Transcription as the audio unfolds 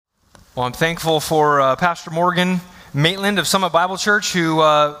Well, I'm thankful for Pastor Morgan Maitland of Summit Bible Church, who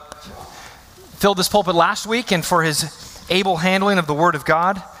filled this pulpit last week, and for his able handling of the Word of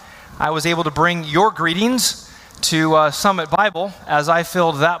God. I was able to bring your greetings to Summit Bible as I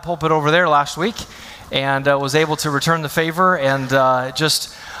filled that pulpit over there last week, and was able to return the favor. And I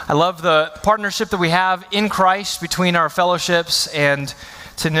love the partnership that we have in Christ between our fellowships, and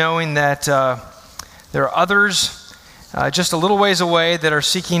to knowing that there are others just a little ways away that are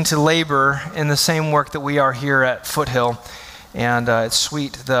seeking to labor in the same work that we are here at Foothill. And it's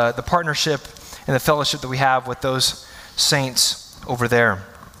sweet, the partnership and the fellowship that we have with those saints over there.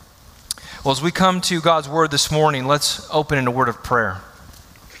 Well, as we come to God's Word this morning, let's open in a word of prayer.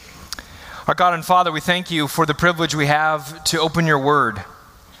 Our God and Father, we thank you for the privilege we have to open your Word.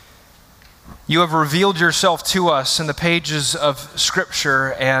 You have revealed yourself to us in the pages of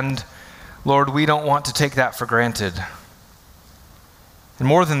Scripture, and Lord, we don't want to take that for granted. And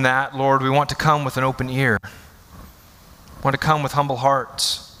more than that, Lord, we want to come with an open ear. We want to come with humble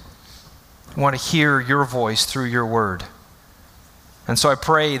hearts. We want to hear your voice through your word. And so I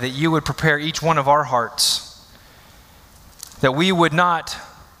pray that you would prepare each one of our hearts, that we would not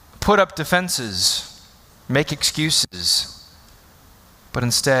put up defenses, make excuses, but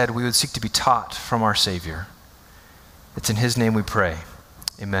instead we would seek to be taught from our Savior. It's in his name we pray.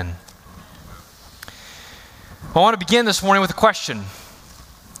 Amen. I want to begin this morning with a question.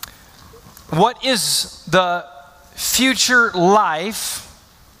 What is the future life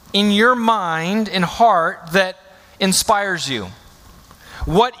in your mind and heart that inspires you?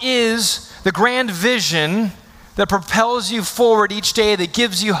 What is the grand vision that propels you forward each day, that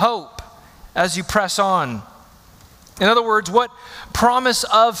gives you hope as you press on? In other words, what promise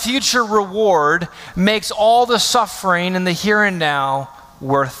of future reward makes all the suffering in the here and now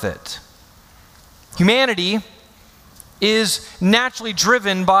worth it? Humanity is naturally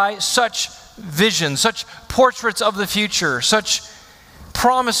driven by such visions, such portraits of the future, such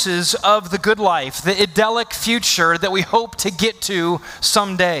promises of the good life, the idyllic future that we hope to get to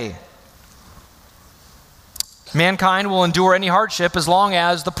someday. Mankind will endure any hardship as long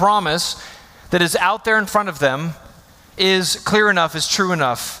as the promise that is out there in front of them is clear enough, is true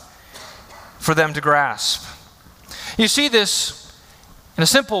enough for them to grasp. You see this in a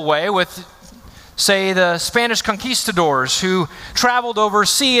simple way with, say, the Spanish conquistadors who traveled over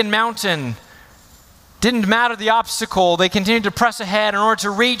sea and mountain. Didn't matter the obstacle, they continued to press ahead in order to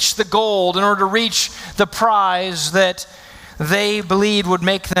reach the gold, in order to reach the prize that they believed would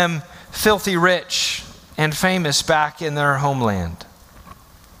make them filthy rich and famous back in their homeland.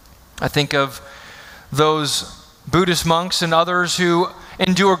 I think of those Buddhist monks and others who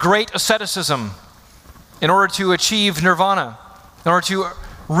endure great asceticism in order to achieve nirvana, in order to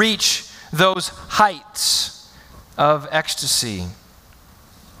reach those heights of ecstasy.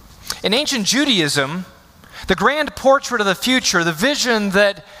 In ancient Judaism, the grand portrait of the future, the vision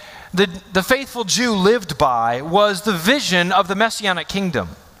that the faithful Jew lived by, was the vision of the Messianic kingdom.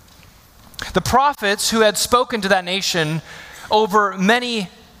 The prophets who had spoken to that nation over many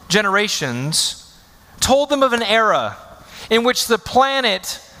generations told them of an era in which the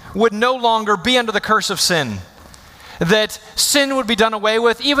planet would no longer be under the curse of sin, that sin would be done away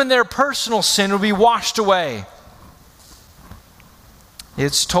with, even their personal sin would be washed away.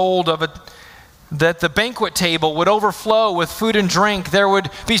 It's told of that the banquet table would overflow with food and drink. There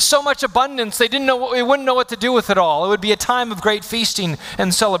would be so much abundance, they wouldn't know what to do with it all. It would be a time of great feasting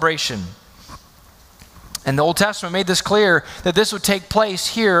and celebration. And the Old Testament made this clear that this would take place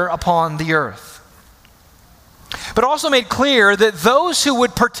here upon the earth. But also made clear that those who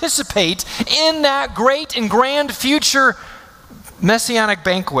would participate in that great and grand future messianic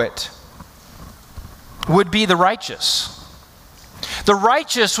banquet would be the righteous. The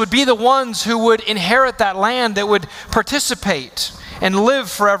righteous would be the ones who would inherit that land, that would participate and live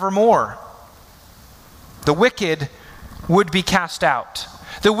forevermore. The wicked would be cast out.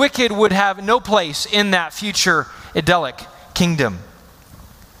 The wicked would have no place in that future idyllic kingdom.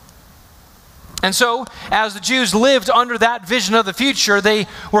 And so, as the Jews lived under that vision of the future, they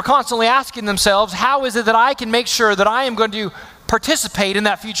were constantly asking themselves, how is it that I can make sure that I am going to participate in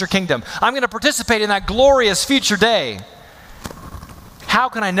that future kingdom? I'm going to participate in that glorious future day. How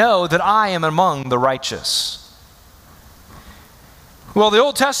can I know that I am among the righteous? Well, the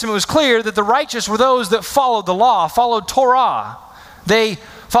Old Testament was clear that the righteous were those that followed the law, followed Torah. They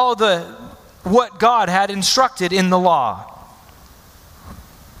followed what God had instructed in the law.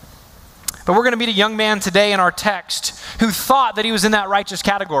 But we're going to meet a young man today in our text who thought that he was in that righteous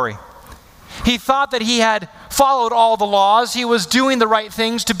category. He thought that he had followed all the laws, he was doing the right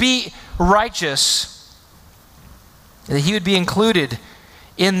things to be righteous, and that he would be included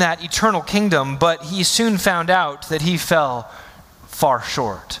in that eternal kingdom, but he soon found out that he fell far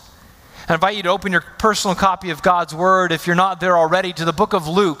short. I invite you to open your personal copy of God's Word, if you're not there already, to the book of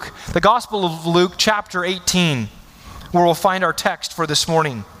Luke, the Gospel of Luke, chapter 18, where we'll find our text for this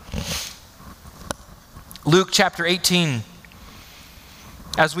morning. Luke chapter 18,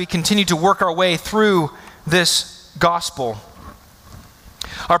 as we continue to work our way through this gospel.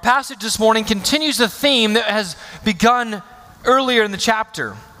 Our passage this morning continues the theme that has begun earlier in the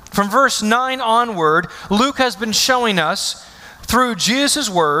chapter. From verse 9 onward, Luke has been showing us through Jesus'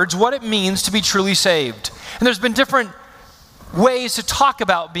 words what it means to be truly saved. And there's been different ways to talk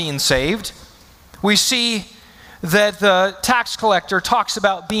about being saved. We see that the tax collector talks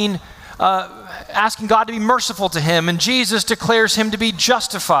about being asking God to be merciful to him, and Jesus declares him to be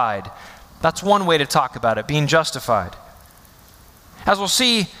justified. That's one way to talk about it, being justified. As we'll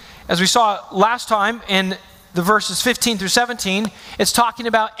see, as we saw last time in the verses 15 through 17, it's talking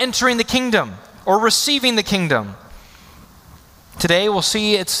about entering the kingdom or receiving the kingdom. Today we'll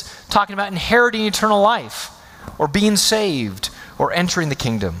see it's talking about inheriting eternal life or being saved or entering the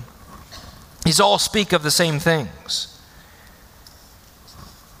kingdom. These all speak of the same things.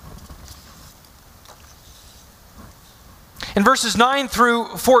 In verses 9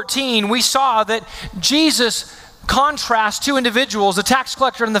 through 14, we saw that Jesus contrasts two individuals, the tax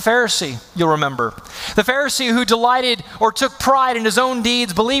collector and the Pharisee, you'll remember. The Pharisee who delighted or took pride in his own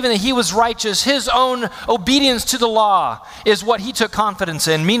deeds, believing that he was righteous, his own obedience to the law is what he took confidence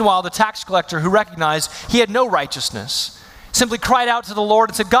in. Meanwhile, the tax collector who recognized he had no righteousness, simply cried out to the Lord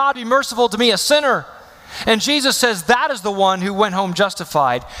and said, "God, be merciful to me, a sinner." And Jesus says that is the one who went home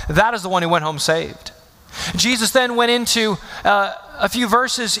justified. That is the one who went home saved. Jesus then went into a few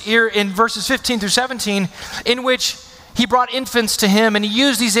verses here in verses 15 through 17 in which he brought infants to him, and he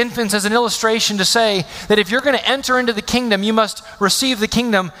used these infants as an illustration to say that if you're going to enter into the kingdom, you must receive the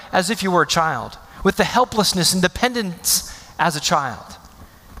kingdom as if you were a child, with the helplessness and dependence as a child.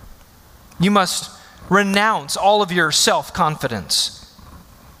 You must renounce all of your self-confidence.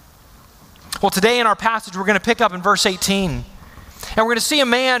 Well, today in our passage, we're going to pick up in verse 18. And we're going to see a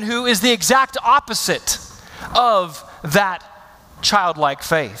man who is the exact opposite of that childlike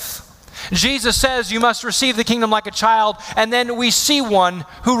faith. Jesus says you must receive the kingdom like a child, and then we see one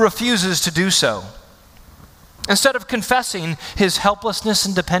who refuses to do so. Instead of confessing his helplessness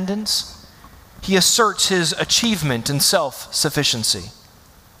and dependence, he asserts his achievement and self-sufficiency.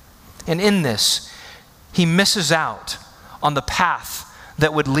 And in this, he misses out on the path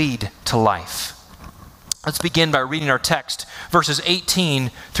that would lead to life. Let's begin by reading our text, verses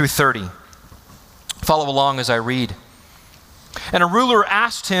 18 through 30. Follow along as I read. And a ruler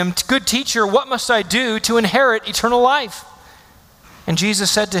asked him, "Good teacher, what must I do to inherit eternal life?" And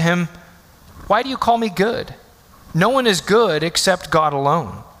Jesus said to him, "Why do you call me good? No one is good except God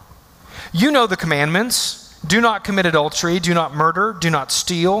alone. You know the commandments. Do not commit adultery, do not murder, do not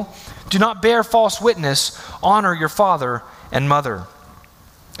steal, do not bear false witness, honor your father and mother."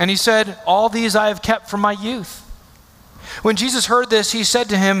 And he said, "All these I have kept from my youth." When Jesus heard this, he said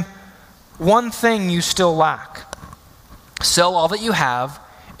to him, "One thing you still lack. Sell all that you have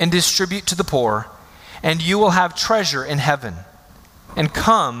and distribute to the poor, and you will have treasure in heaven. And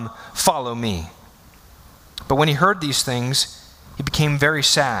come, follow me." But when he heard these things, he became very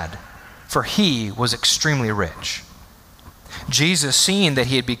sad, for he was extremely rich. Jesus, seeing that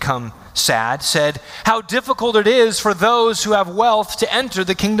he had become sad, said, "How difficult it is for those who have wealth to enter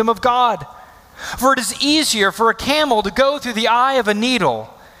the kingdom of God. For it is easier for a camel to go through the eye of a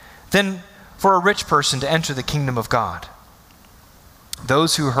needle than for a rich person to enter the kingdom of God."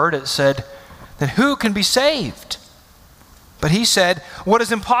 Those who heard it said, "Then who can be saved?" But he said, "What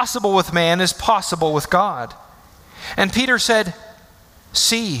is impossible with man is possible with God." And Peter said,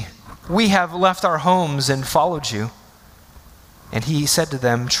 "See, we have left our homes and followed you." And he said to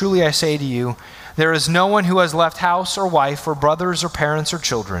them, "Truly I say to you, there is no one who has left house or wife or brothers or parents or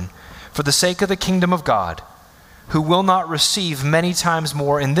children for the sake of the kingdom of God, who will not receive many times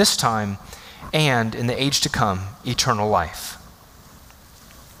more in this time and in the age to come eternal life."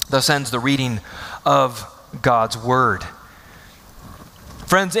 Thus ends the reading of God's word.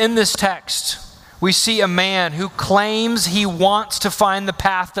 Friends, in this text, we see a man who claims he wants to find the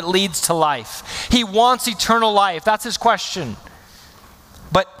path that leads to life. He wants eternal life. That's his question.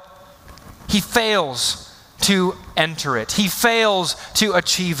 But he fails to enter it. He fails to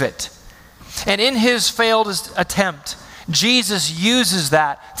achieve it. And in his failed attempt, Jesus uses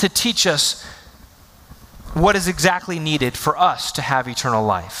that to teach us what is exactly needed for us to have eternal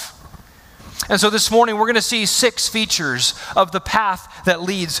life. And so this morning we're going to see 6 features of the path that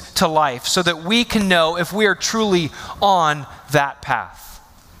leads to life so that we can know if we are truly on that path.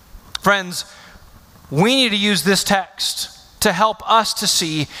 Friends, we need to use this text to help us to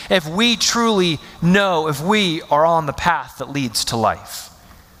see if we truly know if we are on the path that leads to life.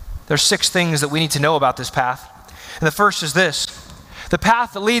 There's 6 things that we need to know about this path. And the first is this: the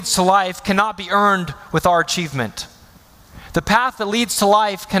path that leads to life cannot be earned with our achievement. The path that leads to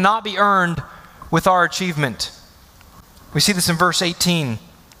life cannot be earned with our achievement. We see this in verse 18.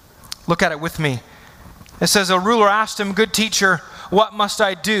 Look at it with me. It says, a ruler asked him, "Good teacher, what must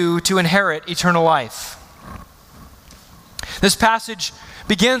I do to inherit eternal life?" This passage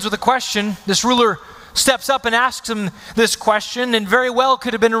begins with a question. This ruler steps up and asks him this question, and very well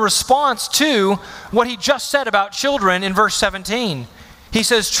could have been a response to what he just said about children in verse 17. He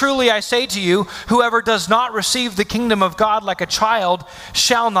says, "Truly I say to you, whoever does not receive the kingdom of God like a child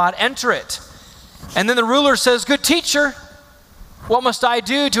shall not enter it." And then the ruler says, "Good teacher, what must I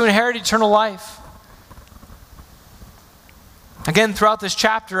do to inherit eternal life?" Again, throughout this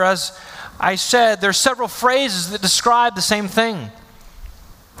chapter, as I said, there's several phrases that describe the same thing.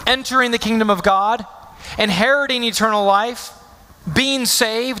 Entering the kingdom of God, inheriting eternal life, being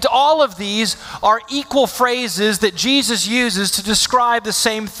saved, all of these are equal phrases that Jesus uses to describe the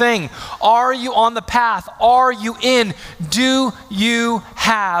same thing. Are you on the path? Are you in? Do you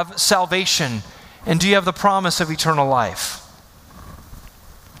have salvation? And do you have the promise of eternal life?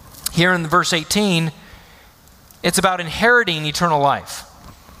 Here in verse 18, it's about inheriting eternal life.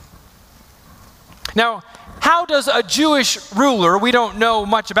 Now, how does a Jewish ruler, we don't know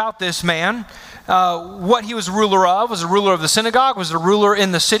much about this man, what he was a ruler of. Was a ruler of the synagogue? Was it a ruler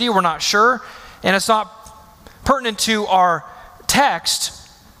in the city? We're not sure. And it's not pertinent to our text.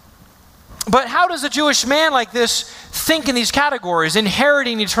 But how does a Jewish man like this think in these categories,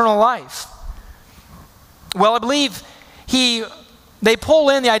 inheriting eternal life? Well, I believe they pull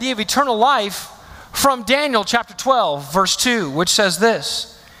in the idea of eternal life from Daniel chapter 12, verse 2, which says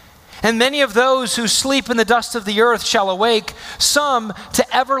this: "And many of those who sleep in the dust of the earth shall awake, some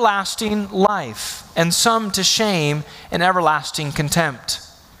to everlasting life, and some to shame and everlasting contempt."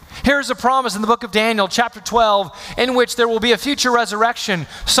 Here's a promise in the book of Daniel, chapter 12, in which there will be a future resurrection,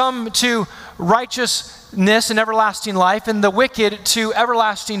 some to righteousness and everlasting life, and the wicked to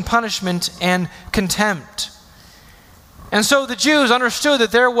everlasting punishment and contempt. And so the Jews understood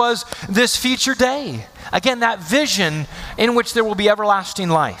that there was this future day. Again, that vision in which there will be everlasting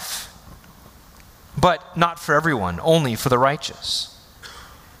life. But not for everyone, only for the righteous.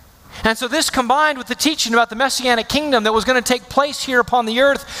 And so this, combined with the teaching about the Messianic kingdom that was going to take place here upon the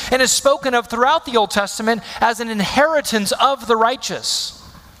earth and is spoken of throughout the Old Testament as an inheritance of the righteous.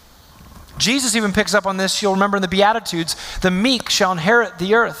 Jesus even picks up on this. You'll remember in the Beatitudes, the meek shall inherit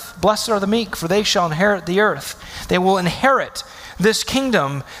the earth. Blessed are the meek, for they shall inherit the earth. They will inherit this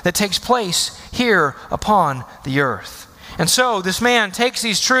kingdom that takes place here upon the earth. And so this man takes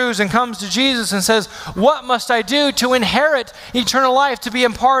these truths and comes to Jesus and says, "What must I do to inherit eternal life, to be a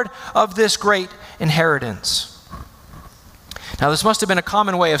part of this great inheritance?" Now, this must have been a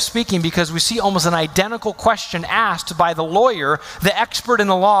common way of speaking, because we see almost an identical question asked by the lawyer, the expert in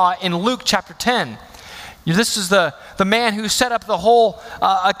the law, in Luke chapter 10. This is the man who set up the whole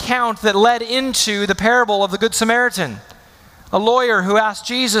account that led into the parable of the Good Samaritan. A lawyer who asked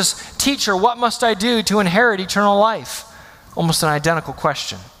Jesus, "Teacher, what must I do to inherit eternal life?" Almost an identical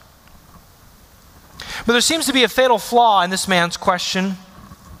question. But there seems to be a fatal flaw in this man's question.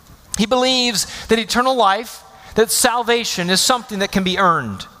 He believes that eternal life, that salvation, is something that can be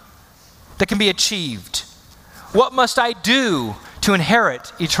earned, that can be achieved. What must I do to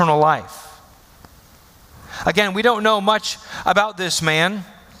inherit eternal life? Again, we don't know much about this man.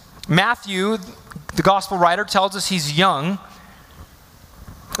 Matthew, the gospel writer, tells us he's young.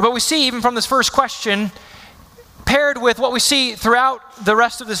 But we see even from this first question, paired with what we see throughout the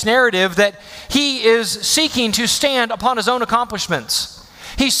rest of this narrative, that he is seeking to stand upon his own accomplishments.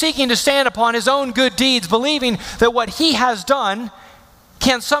 He's seeking to stand upon his own good deeds, believing that what he has done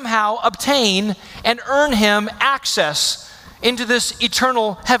can somehow obtain and earn him access into this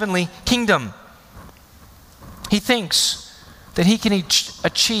eternal heavenly kingdom. He thinks that he can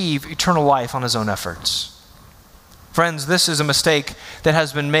achieve eternal life on his own efforts. Friends, this is a mistake that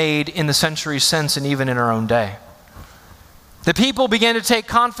has been made in the centuries since, and even in our own day. The people began to take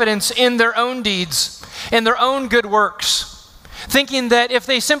confidence in their own deeds, in their own good works, thinking that if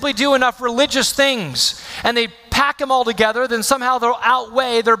they simply do enough religious things and they pack them all together, then somehow they'll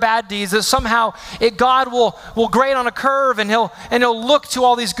outweigh their bad deeds, that somehow God will grade on a curve, and he'll look to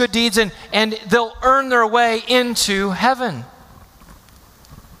all these good deeds and they'll earn their way into heaven.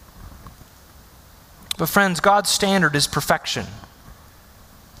 But friends, God's standard is perfection.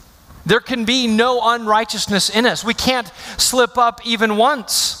 There can be no unrighteousness in us. We can't slip up even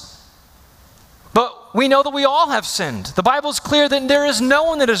once. we know that we all have sinned. The Bible is clear that there is no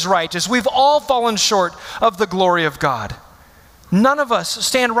one that is righteous. We've all fallen short of the glory of God. None of us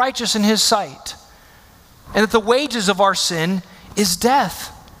stand righteous in his sight. And that the wages of our sin is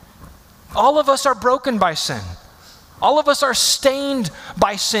death. All of us are broken by sin. All of us are stained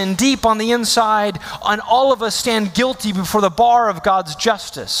by sin deep on the inside, and all of us stand guilty before the bar of God's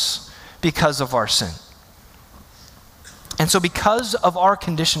justice because of our sin. And so because of our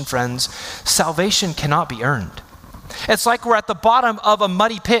condition, friends, salvation cannot be earned. It's like we're at the bottom of a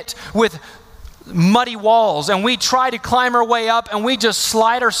muddy pit with muddy walls, and we try to climb our way up, and we just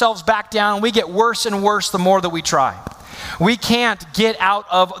slide ourselves back down, and we get worse and worse the more that we try. We can't get out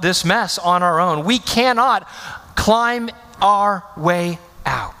of this mess on our own. We cannot climb our way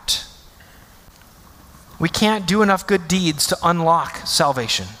out. We can't do enough good deeds to unlock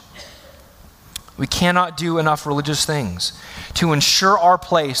salvation. We cannot do enough religious things to ensure our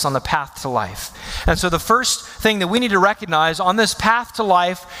place on the path to life. And so the first thing that we need to recognize on this path to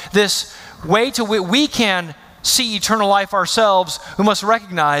life, this way to which we can see eternal life ourselves, we must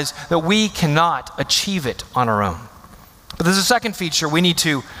recognize that we cannot achieve it on our own. But there's a second feature we need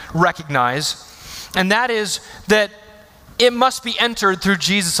to recognize, and that is that it must be entered through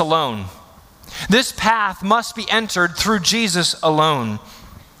Jesus alone. This path must be entered through Jesus alone.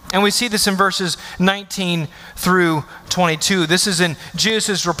 And we see this in verses 19 through 22. This is in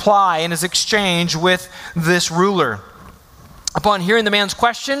Jesus' reply in his exchange with this ruler. Upon hearing the man's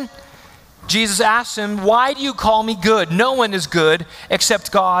question, Jesus asks him, "Why do you call me good? No one is good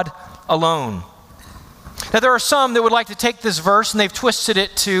except God alone." Now, there are some that would like to take this verse and they've twisted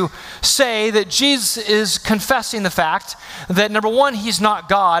it to say that Jesus is confessing the fact that, number one, he's not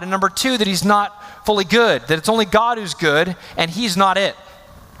God, and number two, that he's not fully good, that it's only God who's good and he's not it.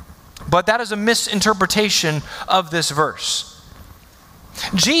 But that is a misinterpretation of this verse.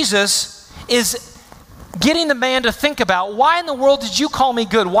 Jesus is getting the man to think about, why in the world did you call me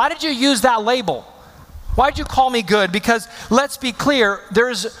good? Why did you use that label? Why did you call me good? Because let's be clear, there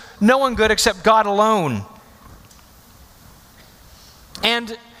is no one good except God alone.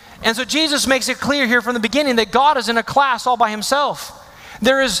 And so Jesus makes it clear here from the beginning that God is in a class all by himself.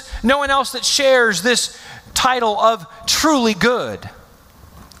 There is no one else that shares this title of truly good.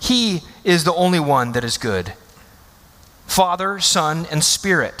 He is the only one that is good. Father, Son, and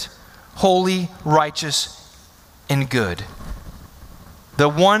Spirit, holy, righteous, and good. The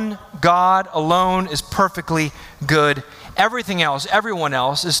one God alone is perfectly good. Everything else, everyone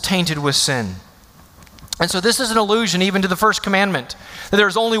else, is tainted with sin. And so this is an allusion even to the first commandment, that there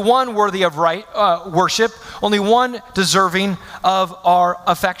is only one worthy of worship, only one deserving of our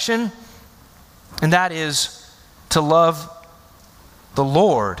affection, and that is to love the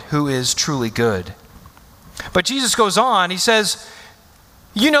Lord who is truly good. But Jesus goes on, he says,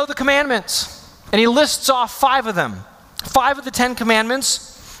 you know the commandments. And he lists off 5 of them. 5 of the 10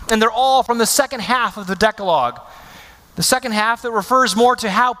 commandments, and they're all from the second half of the Decalogue. The second half that refers more to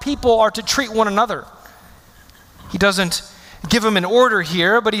how people are to treat one another. He doesn't give them an order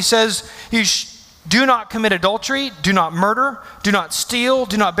here, but he says, do not commit adultery, do not murder, do not steal,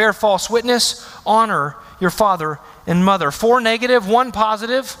 do not bear false witness, honor your father and mother. 4 negative, 1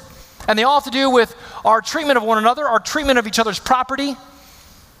 positive, and they all have to do with our treatment of one another, our treatment of each other's property.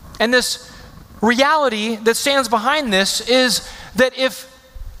 And this reality that stands behind this is that if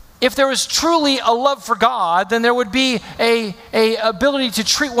there was truly a love for God, then there would be a ability to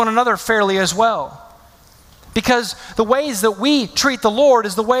treat one another fairly as well. Because the ways that we treat the Lord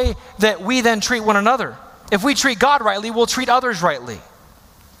is the way that we then treat one another. If we treat God rightly, we'll treat others rightly.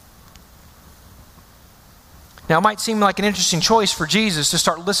 Now, it might seem like an interesting choice for Jesus to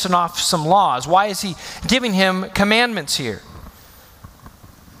start listing off some laws. Why is he giving him commandments here?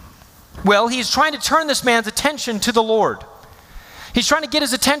 Well, he's trying to turn this man's attention to the Lord. He's trying to get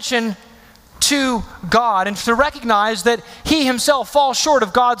his attention to God and to recognize that he himself falls short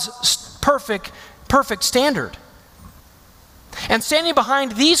of God's perfect standard. And standing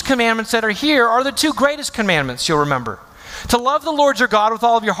behind these commandments that are here are the 2 greatest commandments, you'll remember. To love the Lord your God with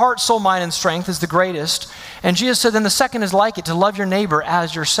all of your heart, soul, mind, and strength is the greatest. And Jesus said, then the second is like it, to love your neighbor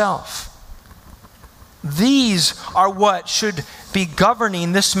as yourself. These are what should be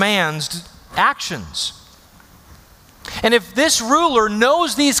governing this man's actions. And if this ruler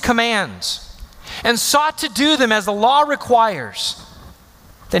knows these commands and sought to do them as the law requires,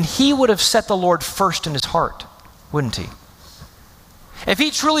 then he would have set the Lord first in his heart, wouldn't he? If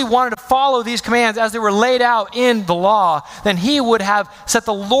he truly wanted to follow these commands as they were laid out in the law, then he would have set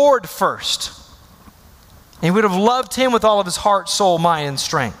the Lord first. And he would have loved him with all of his heart, soul, mind, and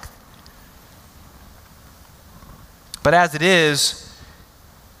strength. But as it is,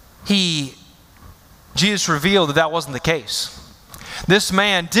 he Jesus revealed that that wasn't the case. This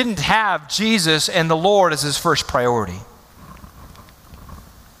man didn't have Jesus and the Lord as his first priority.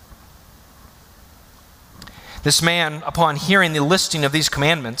 This man, upon hearing the listing of these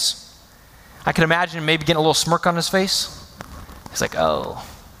commandments, I can imagine him maybe getting a little smirk on his face. He's like, oh,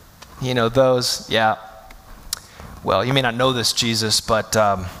 those, yeah. Well, you may not know this, Jesus, but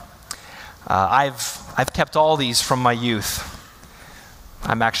I've kept all these from my youth.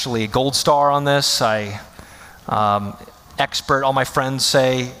 I'm actually a gold star on this. Expert. All my friends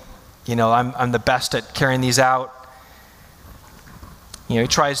say, I'm the best at carrying these out. He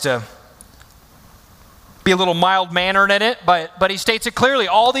tries to be a little mild-mannered in it, but he states it clearly.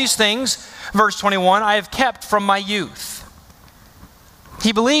 All these things, verse 21, I have kept from my youth.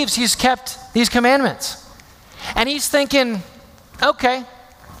 He believes he's kept these commandments. And he's thinking, okay,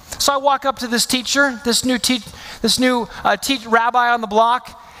 so I walk up to this teacher, this new rabbi on the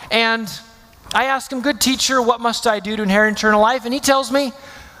block, and I ask him, good teacher, what must I do to inherit eternal life? And he tells me,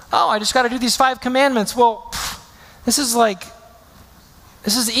 I just got to do these 5 commandments. Well, this is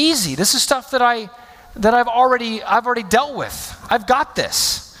easy. This is stuff that I've already dealt with. I've got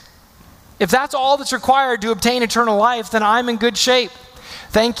this. If that's all that's required to obtain eternal life, then I'm in good shape.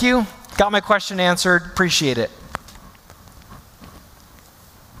 Thank you. Got my question answered. Appreciate it.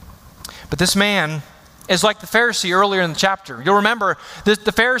 But this man is like the Pharisee earlier in the chapter. You'll remember that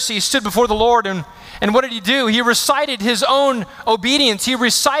the Pharisee stood before the Lord, and what did he do? He recited his own obedience. He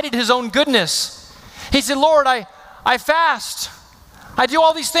recited his own goodness. He said, Lord, I fast. I do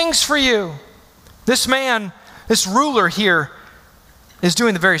all these things for you. This man, this ruler here, is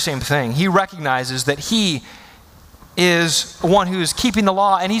doing the very same thing. He recognizes that he is one who is keeping the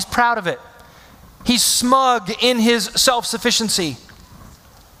law, and he's proud of it. He's smug in his self-sufficiency.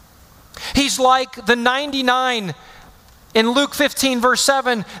 He's like the 99 in Luke 15, verse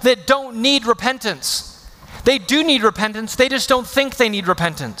 7, that don't need repentance. They do need repentance. They just don't think they need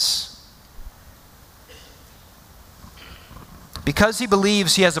repentance. Because he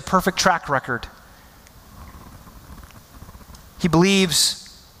believes he has a perfect track record, he believes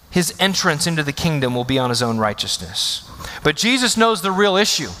his entrance into the kingdom will be on his own righteousness. But Jesus knows the real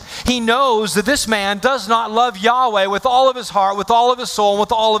issue. He knows that this man does not love Yahweh with all of his heart, with all of his soul, and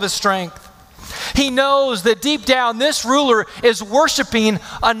with all of his strength. He knows that deep down this ruler is worshiping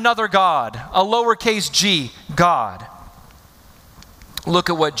another God, a lowercase g, God. Look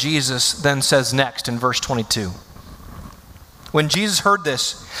at what Jesus then says next in verse 22. When Jesus heard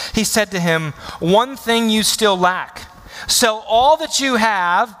this, he said to him, one thing you still lack. Sell all that you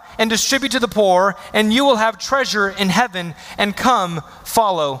have and distribute to the poor, and you will have treasure in heaven, and come,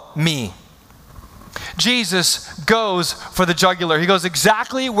 follow me. Jesus goes for the jugular. He goes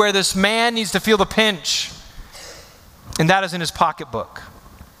exactly where this man needs to feel the pinch, and that is in his pocketbook.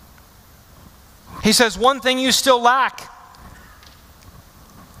 He says, one thing you still lack.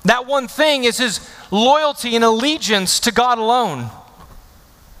 That one thing is his loyalty and allegiance to God alone.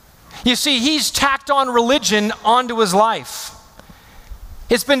 You see, he's tacked on religion onto his life.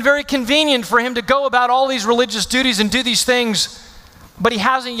 It's been very convenient for him to go about all these religious duties and do these things, but he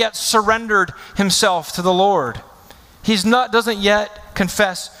hasn't yet surrendered himself to the Lord. Doesn't yet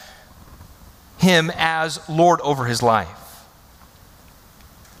confess him as Lord over his life.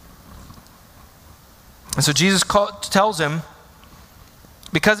 And so Jesus tells him,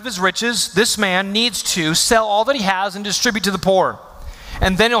 because of his riches, this man needs to sell all that he has and distribute to the poor.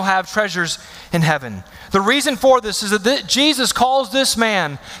 And then he'll have treasures in heaven. The reason for this is that Jesus calls this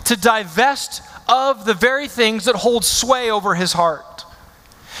man to divest of the very things that hold sway over his heart.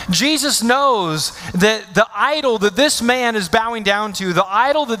 Jesus knows that the idol that this man is bowing down to, the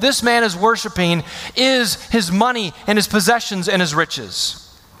idol that this man is worshiping, is his money and his possessions and his riches.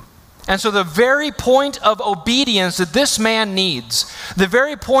 And so the very point of obedience that this man needs, the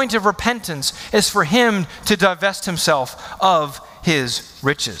very point of repentance, is for him to divest himself of his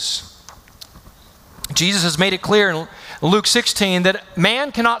riches. Jesus has made it clear in Luke 16 that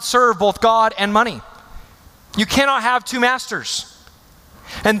man cannot serve both God and money. You cannot have two masters.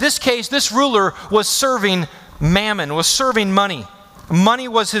 In this case, this ruler was serving mammon, was serving money. Money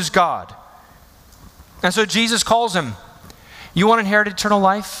was his God. And so Jesus calls him, you want to inherit eternal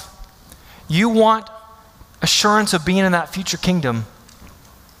life? You want assurance of being in that future kingdom?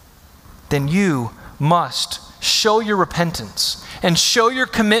 Then you must show your repentance and show your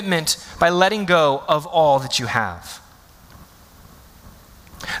commitment by letting go of all that you have.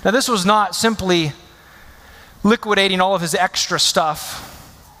 Now, this was not simply liquidating all of his extra stuff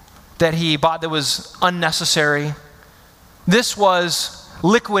that he bought that was unnecessary. This was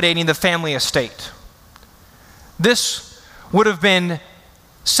liquidating the family estate. This would have been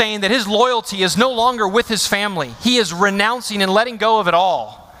saying that his loyalty is no longer with his family. He is renouncing and letting go of it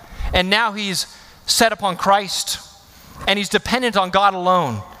all. And now he's set upon Christ, and he's dependent on God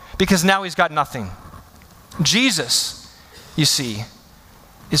alone because now he's got nothing. Jesus, you see,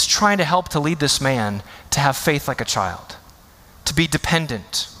 is trying to help to lead this man to have faith like a child, to be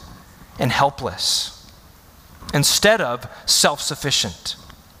dependent and helpless instead of self-sufficient.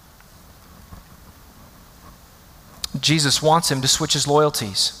 Jesus wants him to switch his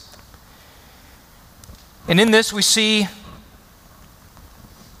loyalties. And in this we see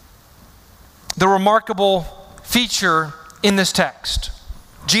the remarkable feature in this text.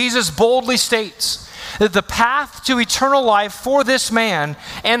 Jesus boldly states that the path to eternal life for this man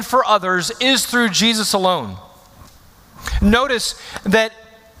and for others is through Jesus alone. Notice that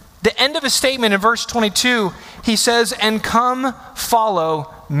the end of his statement in verse 22, he says, "And come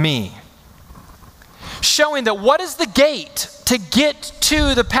follow me." Showing that what is the gate to get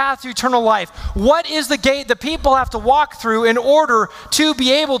to the path to eternal life? What is the gate that people have to walk through in order to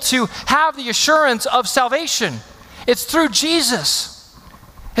be able to have the assurance of salvation? It's through Jesus.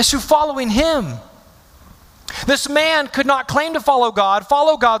 It's through following him. This man could not claim to follow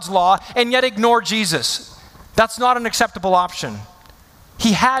God's law, and yet ignore Jesus. That's not an acceptable option.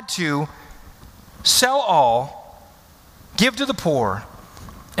 He had to sell all, give to the poor,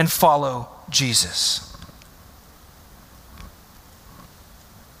 and follow Jesus.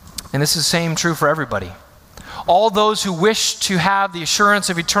 And this is the same true for everybody. All those who wish to have the assurance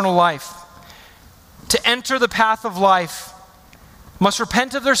of eternal life, to enter the path of life, must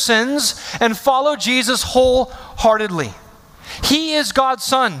repent of their sins and follow Jesus wholeheartedly. He is God's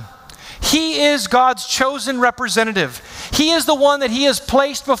Son. He is God's chosen representative. He is the one that he has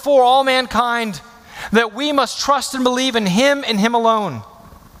placed before all mankind, that we must trust and believe in him and him alone.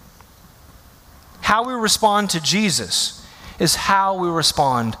 How we respond to Jesus is how we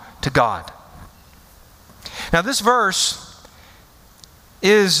respond to God. Now, this verse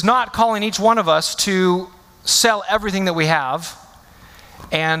is not calling each one of us to sell everything that we have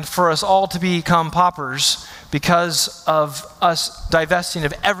and for us all to become paupers because of us divesting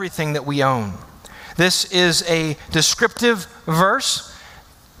of everything that we own. This is a descriptive verse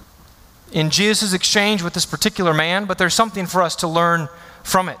in Jesus' exchange with this particular man, but there's something for us to learn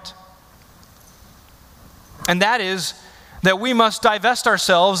from it. And that is that we must divest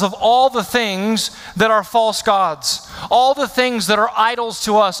ourselves of all the things that are false gods, all the things that are idols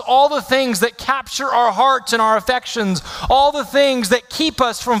to us, all the things that capture our hearts and our affections, all the things that keep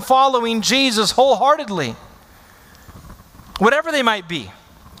us from following Jesus wholeheartedly. Whatever they might be,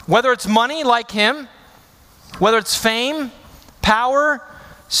 whether it's money like him, whether it's fame, power,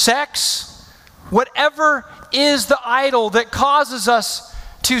 sex, whatever is the idol that causes us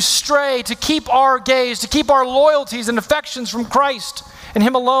to stray, to keep our gaze, to keep our loyalties and affections from Christ and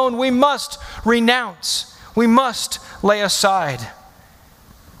him alone, we must renounce. We must lay aside.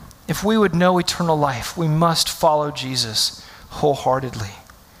 If we would know eternal life, we must follow Jesus wholeheartedly.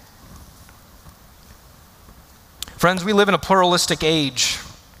 Friends, we live in a pluralistic age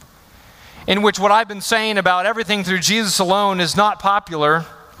in which what I've been saying about everything through Jesus alone is not popular,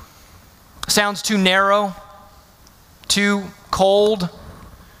 sounds too narrow, too cold.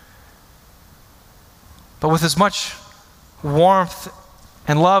 But with as much warmth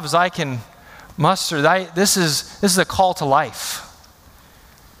and love as I can muster, this is a call to life.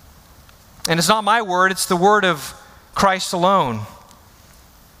 And it's not my word, it's the word of Christ alone.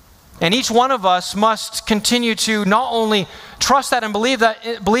 And each one of us must continue to not only trust that and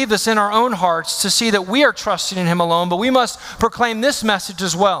believe this in our own hearts to see that we are trusting in him alone, but we must proclaim this message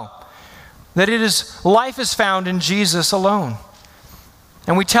as well, that life is found in Jesus alone.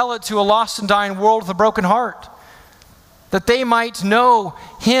 And we tell it to a lost and dying world with a broken heart, that they might know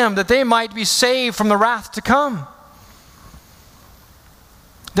him, that they might be saved from the wrath to come.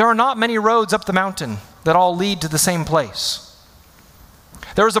 There are not many roads up the mountain that all lead to the same place.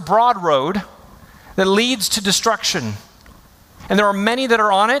 There is a broad road that leads to destruction, and there are many that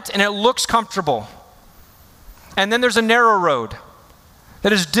are on it, and it looks comfortable. And then there's a narrow road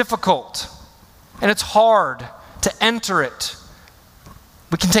that is difficult, and it's hard to enter it.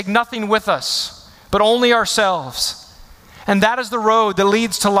 We can take nothing with us, but only ourselves. And that is the road that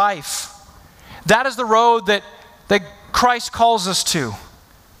leads to life. That is the road that Christ calls us to.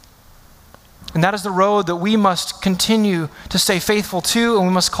 And that is the road that we must continue to stay faithful to, and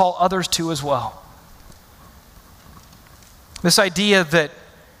we must call others to as well. This idea that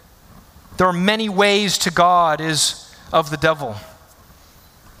there are many ways to God is of the devil.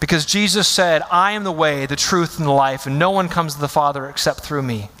 Because Jesus said, I am the way, the truth, and the life, and no one comes to the Father except through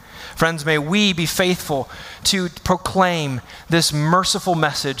me. Friends, may we be faithful to proclaim this merciful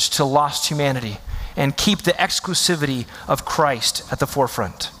message to lost humanity and keep the exclusivity of Christ at the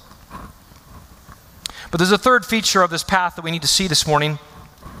forefront. But there's a third feature of this path that we need to see this morning,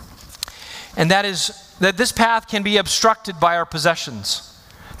 and that is that this path can be obstructed by our possessions.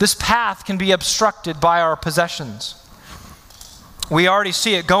 This path can be obstructed by our possessions. We already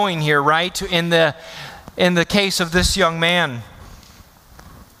see it going here, right? In the case of this young man.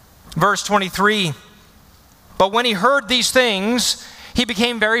 Verse 23, but when he heard these things, he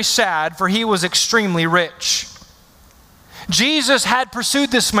became very sad, for he was extremely rich. Jesus had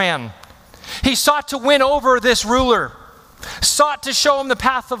pursued this man. He sought to win over this ruler, sought to show him the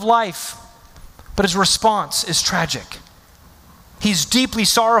path of life, but his response is tragic. He's deeply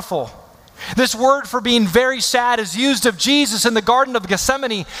sorrowful. This word for being very sad is used of Jesus in the Garden of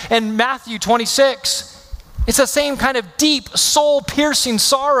Gethsemane in Matthew 26. It's the same kind of deep, soul-piercing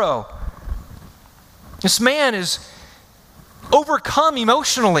sorrow. This man is overcome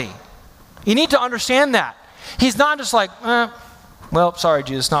emotionally. You need to understand that. He's not just like, well, sorry,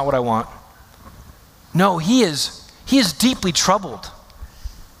 Jesus, not what I want. No, he is deeply troubled.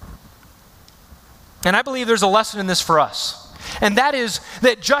 And I believe there's a lesson in this for us. And that is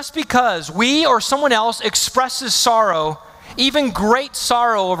that just because we or someone else expresses sorrow, even great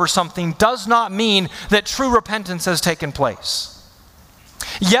sorrow over something, does not mean that true repentance has taken place.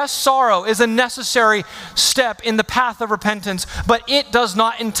 Yes, sorrow is a necessary step in the path of repentance, but it does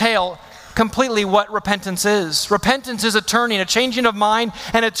not entail completely what repentance is. Repentance is a turning, a changing of mind,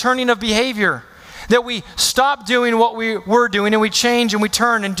 and a turning of behavior. That we stop doing what we were doing and we change and we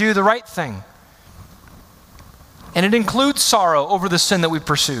turn and do the right thing. And it includes sorrow over the sin that we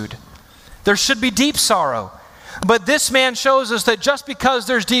pursued. There should be deep sorrow. But this man shows us that just because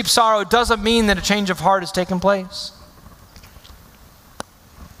there's deep sorrow doesn't mean that a change of heart has taken place.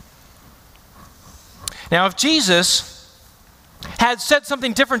 Now, if Jesus had said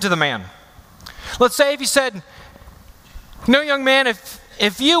something different to the man, let's say if he said, no, young man,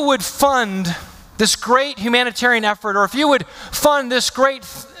 if you would fund this great humanitarian effort, or if you would fund this great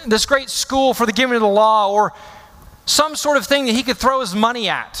school for the giving of the law, or some sort of thing that he could throw his money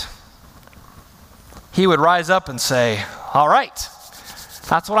at, he would rise up and say, all right,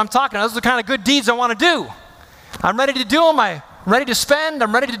 that's what I'm talking about. Those are the kind of good deeds I want to do. I'm ready to do them. I'm ready to spend.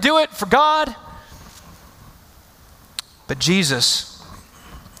 I'm ready to do it for God. But Jesus,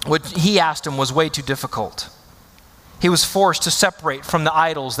 what he asked him was way too difficult. He was forced to separate from the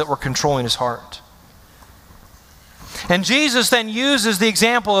idols that were controlling his heart. And Jesus then uses the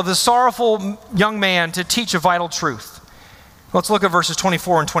example of the sorrowful young man to teach a vital truth. Let's look at verses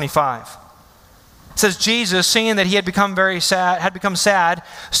 24 and 25. It says, Jesus, seeing that he had become sad,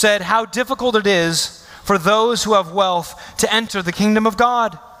 said, how difficult it is for those who have wealth to enter the kingdom of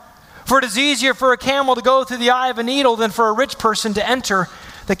God. For it is easier for a camel to go through the eye of a needle than for a rich person to enter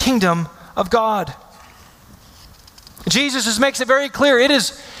the kingdom of God. Jesus just makes it very clear. It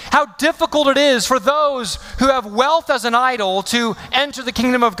is how difficult it is for those who have wealth as an idol to enter the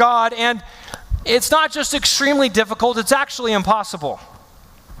kingdom of God. And it's not just extremely difficult, it's actually impossible.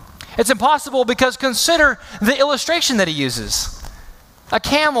 It's impossible because consider the illustration that he uses. A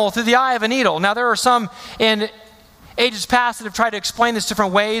camel through the eye of a needle. Now there are some in ages past that have tried to explain this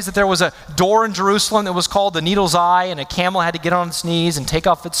different ways, that there was a door in Jerusalem that was called the needle's eye, and a camel had to get on its knees and take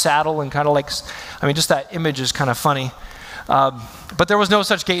off its saddle and kind of like, just that image is kind of funny. But there was no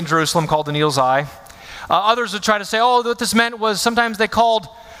such gate in Jerusalem called the needle's eye. Others would try to say, what this meant was sometimes they called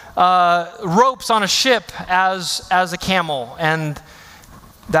ropes on a ship as a camel, and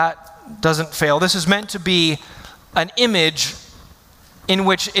that doesn't fail. This is meant to be an image in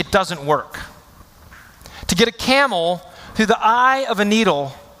which it doesn't work. To get a camel through the eye of a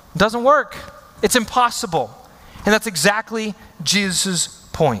needle doesn't work. It's impossible. And that's exactly Jesus'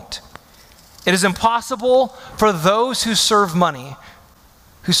 point. It is impossible for those who serve money,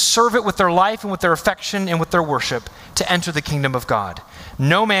 who serve it with their life and with their affection and with their worship, to enter the kingdom of God.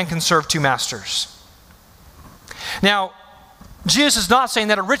 No man can serve two masters. Now, Jesus is not saying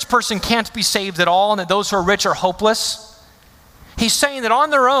that a rich person can't be saved at all and that those who are rich are hopeless. He's saying that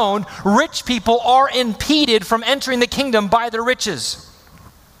on their own, rich people are impeded from entering the kingdom by their riches.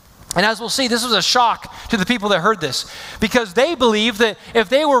 And as we'll see, this was a shock to the people that heard this, because they believed that if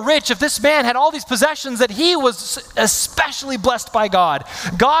they were rich, if this man had all these possessions, that he was especially blessed by God.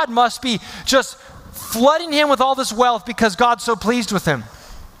 God must be just flooding him with all this wealth because God's so pleased with him.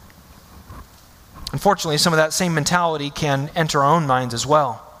 Unfortunately, some of that same mentality can enter our own minds as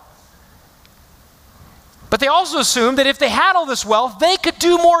well. But they also assumed that if they had all this wealth, they could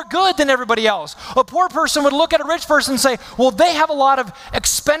do more good than everybody else. A poor person would look at a rich person and say, well, they have a lot of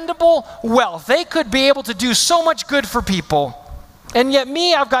expendable wealth. They could be able to do so much good for people. And yet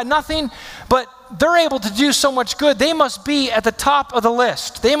me, I've got nothing, but they're able to do so much good. They must be at the top of the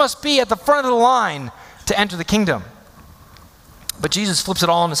list. They must be at the front of the line to enter the kingdom. But Jesus flips it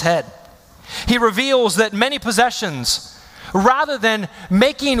all on his head. He reveals that many possessions, rather than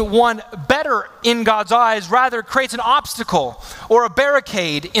making one better in God's eyes, rather creates an obstacle or a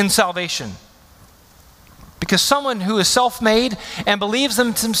barricade in salvation. Because someone who is self-made and believes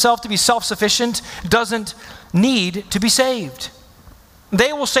himself to be self-sufficient doesn't need to be saved.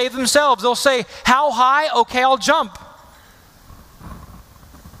 They will save themselves. They'll say, how high? Okay, I'll jump.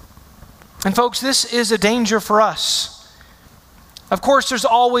 And folks, this is a danger for us. Of course, there's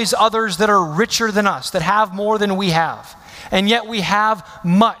always others that are richer than us, that have more than we have. And yet we have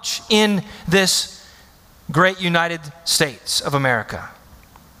much in this great United States of America.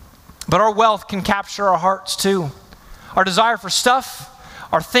 But our wealth can capture our hearts too. Our desire for stuff,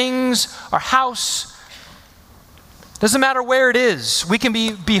 our things, our house. Doesn't matter where it is. We can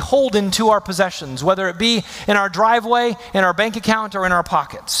be beholden to our possessions, whether it be in our driveway, in our bank account, or in our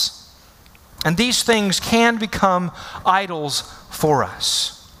pockets. And these things can become idols for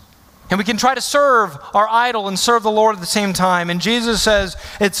us. And we can try to serve our idol and serve the Lord at the same time. And Jesus says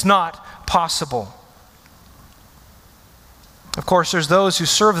it's not possible. Of course, there's those who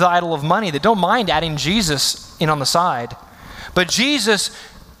serve the idol of money that don't mind adding Jesus in on the side. But Jesus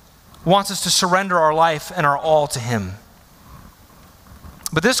wants us to surrender our life and our all to him.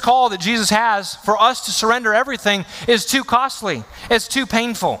 But this call that Jesus has for us to surrender everything is too costly. It's too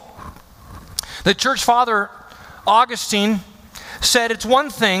painful. The church father, Augustine, said it's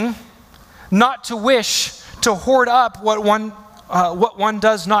one thing not to wish to hoard up what one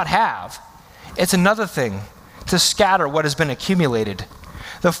does not have. It's another thing to scatter what has been accumulated.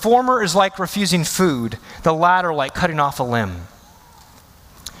 The former is like refusing food, the latter like cutting off a limb.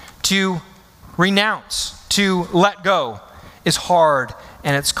 To renounce, to let go, is hard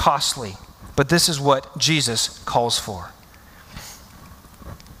and it's costly. But this is what Jesus calls for.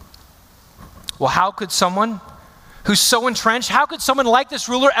 Well, how could someone who's so entrenched, how could someone like this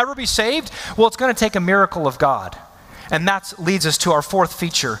ruler ever be saved? Well, it's going to take a miracle of God. And that leads us to our fourth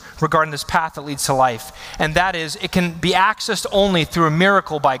feature regarding this path that leads to life. And that is, it can be accessed only through a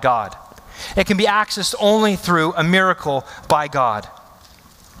miracle by God. It can be accessed only through a miracle by God.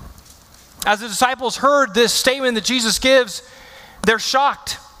 As the disciples heard this statement that Jesus gives, they're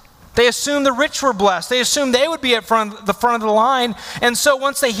shocked. They assume the rich were blessed. They assume they would be at the front of the line. And so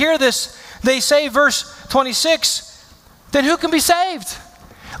once they hear this, they say, verse 26, then who can be saved?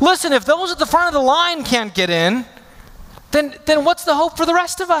 Listen, if those at the front of the line can't get in, then what's the hope for the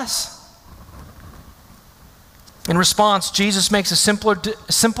rest of us? In response, Jesus makes a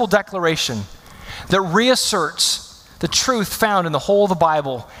simple declaration that reasserts the truth found in the whole of the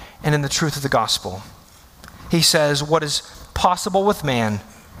Bible and in the truth of the gospel. He says, what is possible with man,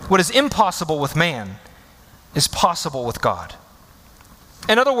 what is impossible with man, is possible with God.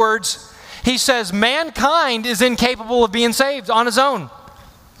 In other words, he says mankind is incapable of being saved on his own.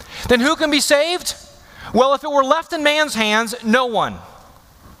 Then who can be saved? Well, if it were left in man's hands, no one.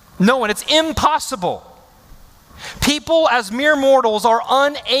 No one. It's impossible. People as mere mortals are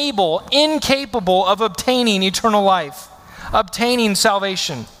unable, incapable of obtaining eternal life, obtaining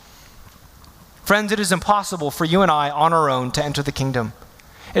salvation. Friends, it is impossible for you and I on our own to enter the kingdom.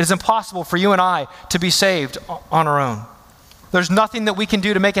 It is impossible for you and I to be saved on our own. There's nothing that we can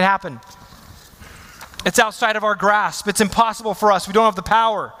do to make it happen. It's outside of our grasp. It's impossible for us. We don't have the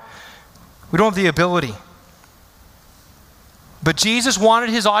power. We don't have the ability. But Jesus wanted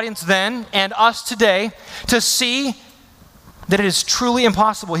his audience then and us today to see that it is truly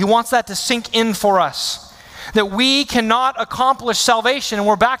impossible. He wants that to sink in for us. That we cannot accomplish salvation. And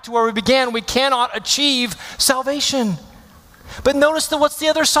we're back to where we began. We cannot achieve salvation. But notice that what's the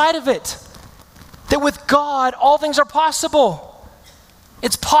other side of it? That with God, all things are possible.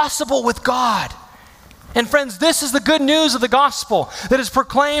 It's possible with God. And friends, this is the good news of the gospel that is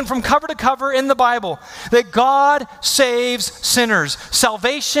proclaimed from cover to cover in the Bible, that God saves sinners.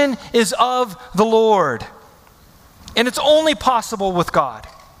 Salvation is of the Lord. And it's only possible with God.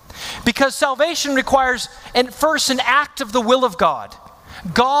 Because salvation requires, first, an act of the will of God.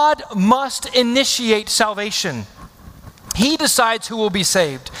 God must initiate salvation. He decides who will be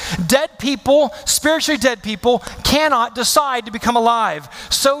saved. Dead people, spiritually dead people, cannot decide to become alive.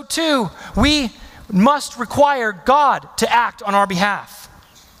 So too, we must require God to act on our behalf.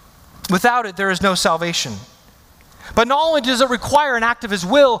 Without it, there is no salvation. But not only does it require an act of his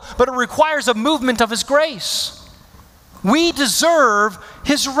will, but it requires a movement of his grace. We deserve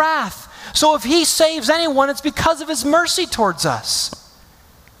his wrath. So if he saves anyone, it's because of his mercy towards us.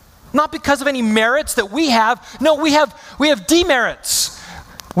 Not because of any merits that we have. No, we have demerits.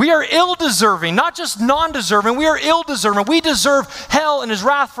 We are ill-deserving, not just non-deserving. We are ill-deserving. We deserve hell and his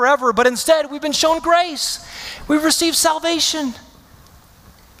wrath forever, but instead we've been shown grace. We've received salvation.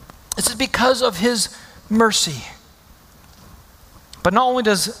 This is because of his mercy. But not only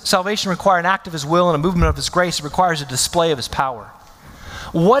does salvation require an act of his will and a movement of his grace, it requires a display of his power.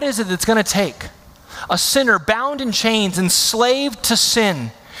 What is it that's going to take a sinner bound in chains, enslaved to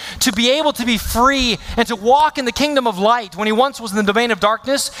sin, to be able to be free and to walk in the kingdom of light when he once was in the domain of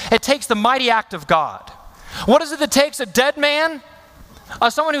darkness? It takes the mighty act of God. What is it that takes a dead man,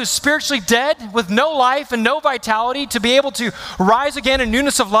 someone who is spiritually dead with no life and no vitality, to be able to rise again in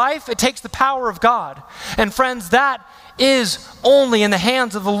newness of life? It takes the power of God. And friends, that is only in the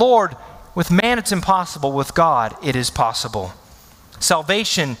hands of the Lord. With man it's impossible. With God it is possible.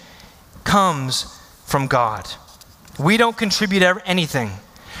 Salvation comes from God. We don't contribute anything.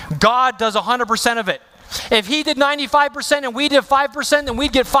 God does 100% of it. If he did 95% and we did 5%, then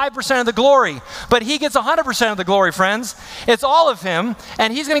we'd get 5% of the glory. But he gets 100% of the glory, friends. It's all of him,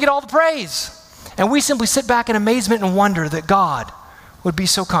 and he's going to get all the praise. And we simply sit back in amazement and wonder that God would be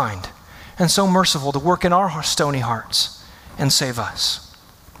so kind and so merciful to work in our stony hearts and save us.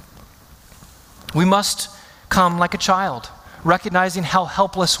 We must come like a child, recognizing how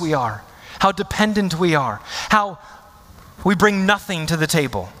helpless we are, how dependent we are, how we bring nothing to the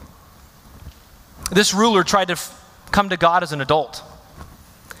table. This ruler tried to come to God as an adult.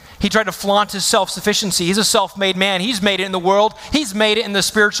 He tried to flaunt his self-sufficiency. He's a self-made man. He's made it in the world. He's made it in the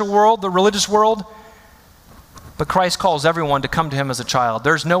spiritual world, the religious world. But Christ calls everyone to come to him as a child.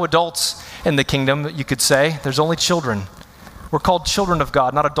 There's no adults in the kingdom, you could say. There's only children. We're called children of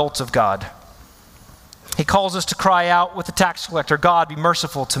God, not adults of God. He calls us to cry out with the tax collector, God, be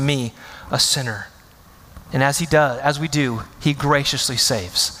merciful to me, a sinner. And as we do, he graciously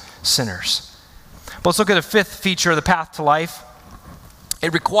saves sinners. But let's look at the fifth feature of the path to life.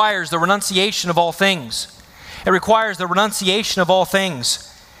 It requires the renunciation of all things. It requires the renunciation of all things.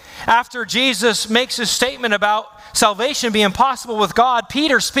 After Jesus makes his statement about salvation being possible with God,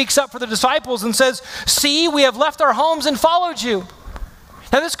 Peter speaks up for the disciples and says, see, we have left our homes and followed you.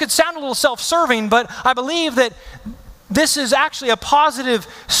 Now this could sound a little self-serving, but I believe that this is actually a positive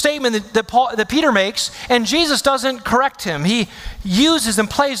statement that Peter makes, and Jesus doesn't correct him. He uses and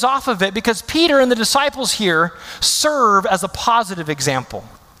plays off of it because Peter and the disciples here serve as a positive example.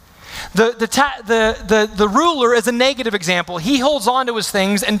 The ruler is a negative example. He holds on to his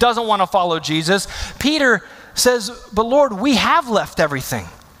things and doesn't want to follow Jesus. Peter says, but Lord, we have left everything.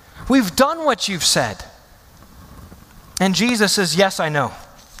 We've done what you've said. And Jesus says, yes, I know.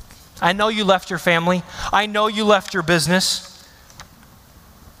 I know you left your family. I know you left your business.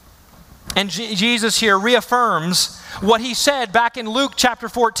 And Jesus here reaffirms what he said back in Luke chapter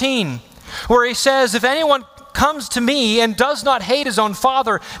 14, where he says, if anyone comes to me and does not hate his own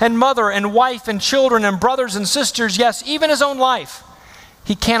father and mother and wife and children and brothers and sisters, yes, even his own life,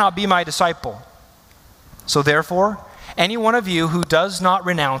 he cannot be my disciple. So therefore, any one of you who does not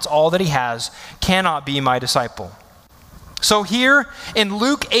renounce all that he has cannot be my disciple. So here in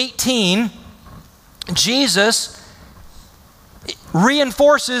Luke 18, Jesus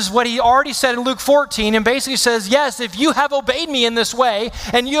reinforces what he already said in Luke 14 and basically says, yes, if you have obeyed me in this way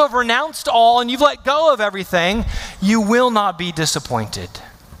and you have renounced all and you've let go of everything, you will not be disappointed.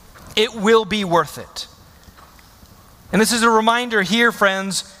 It will be worth it. And this is a reminder here,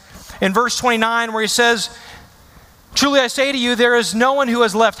 friends, in verse 29 where he says, truly I say to you, there is no one who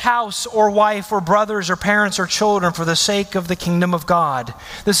has left house or wife or brothers or parents or children for the sake of the kingdom of God.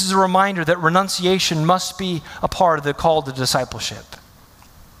 This is a reminder that renunciation must be a part of the call to discipleship.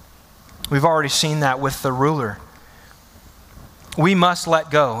 We've already seen that with the ruler. We must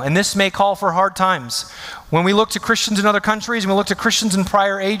let go. And this may call for hard times. When we look to Christians in other countries, and we look to Christians in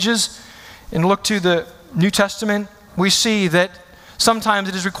prior ages, and look to the New Testament, we see that sometimes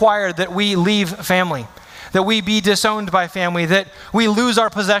it is required that we leave family, that we be disowned by family, that we lose our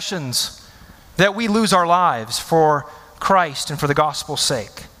possessions, that we lose our lives for Christ and for the gospel's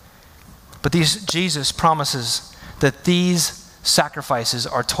sake. But Jesus promises that these sacrifices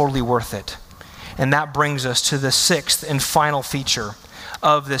are totally worth it. And that brings us to the sixth and final feature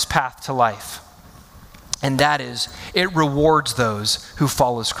of this path to life. And that is, it rewards those who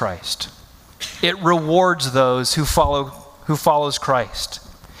follows Christ. It rewards those who follows Christ.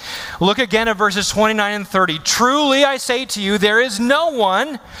 Look again at verses 29 and 30. Truly I say to you, there is no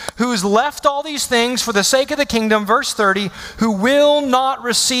one who's left all these things for the sake of the kingdom, verse 30, who will not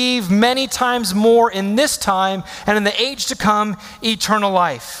receive many times more in this time and in the age to come eternal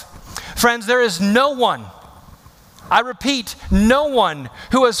life. Friends, there is no one, I repeat, no one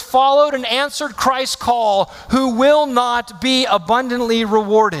who has followed and answered Christ's call who will not be abundantly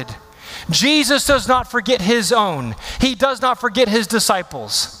rewarded. Jesus does not forget his own. He does not forget his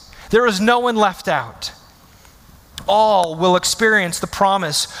disciples. There is no one left out. All will experience the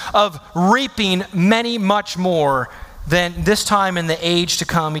promise of reaping many much more than this time in the age to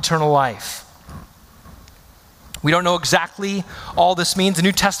come, eternal life. We don't know exactly all this means. The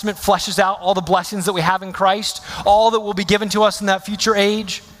New Testament fleshes out all the blessings that we have in Christ, all that will be given to us in that future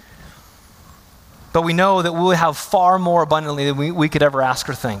age. But we know that we will have far more abundantly than we could ever ask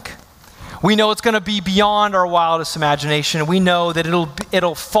or think. We know it's going to be beyond our wildest imagination. We know that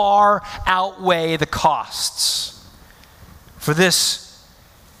it'll far outweigh the costs. For this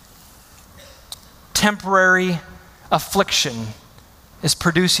temporary affliction is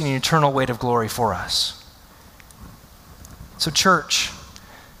producing an eternal weight of glory for us. So church,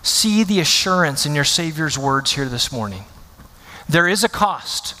 see the assurance in your Savior's words here this morning. There is a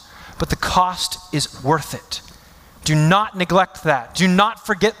cost, but the cost is worth it. Do not neglect that. Do not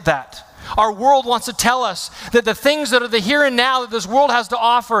forget that. Our world wants to tell us that the things that are the here and now that this world has to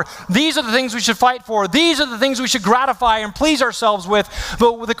offer, these are the things we should fight for. These are the things we should gratify and please ourselves with.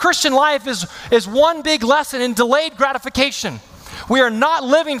 But the Christian life is one big lesson in delayed gratification. We are not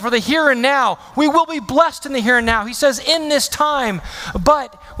living for the here and now. We will be blessed in the here and now. He says in this time,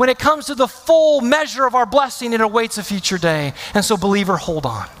 but when it comes to the full measure of our blessing, it awaits a future day. And so believer, hold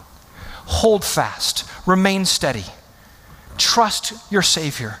on. Hold fast. Remain steady. Trust your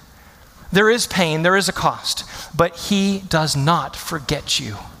Savior. There is pain, there is a cost, but he does not forget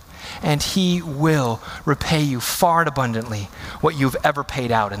you, and he will repay you far and abundantly what you've ever paid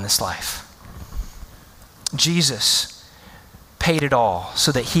out in this life. Jesus paid it all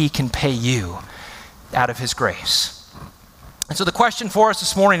so that he can pay you out of his grace. And so the question for us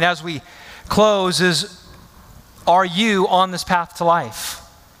this morning as we close is, are you on this path to life?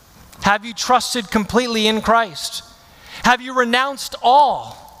 Have you trusted completely in Christ? Have you renounced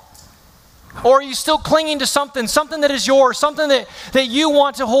all? Or are you still clinging to something that is yours, something that you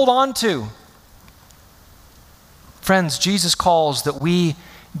want to hold on to? Friends, Jesus calls that we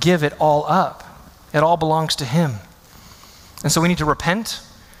give it all up. It all belongs to him. And so we need to repent.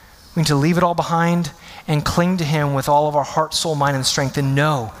 We need to leave it all behind and cling to him with all of our heart, soul, mind, and strength and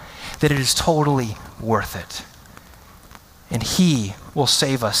know that it is totally worth it. And he will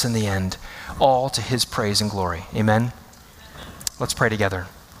save us in the end, all to his praise and glory. Amen? Let's pray together.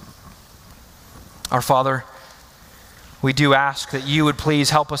 Our Father, we do ask that you would please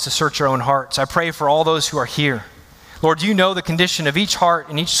help us to search our own hearts. I pray for all those who are here. Lord, you know the condition of each heart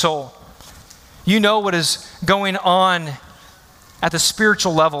and each soul. You know what is going on at the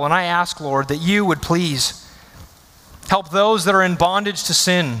spiritual level. And I ask, Lord, that you would please help those that are in bondage to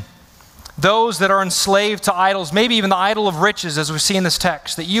sin, those that are enslaved to idols, maybe even the idol of riches, as we see in this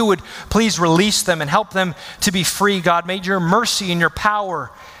text, that you would please release them and help them to be free. God, may your mercy and your power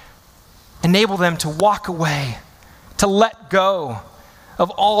enable them to walk away, to let go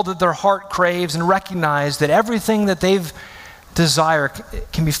of all that their heart craves and recognize that everything that they've desired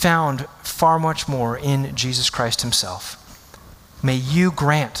can be found far much more in Jesus Christ himself. May you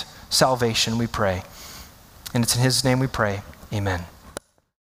grant salvation, we pray. And it's in his name we pray. Amen.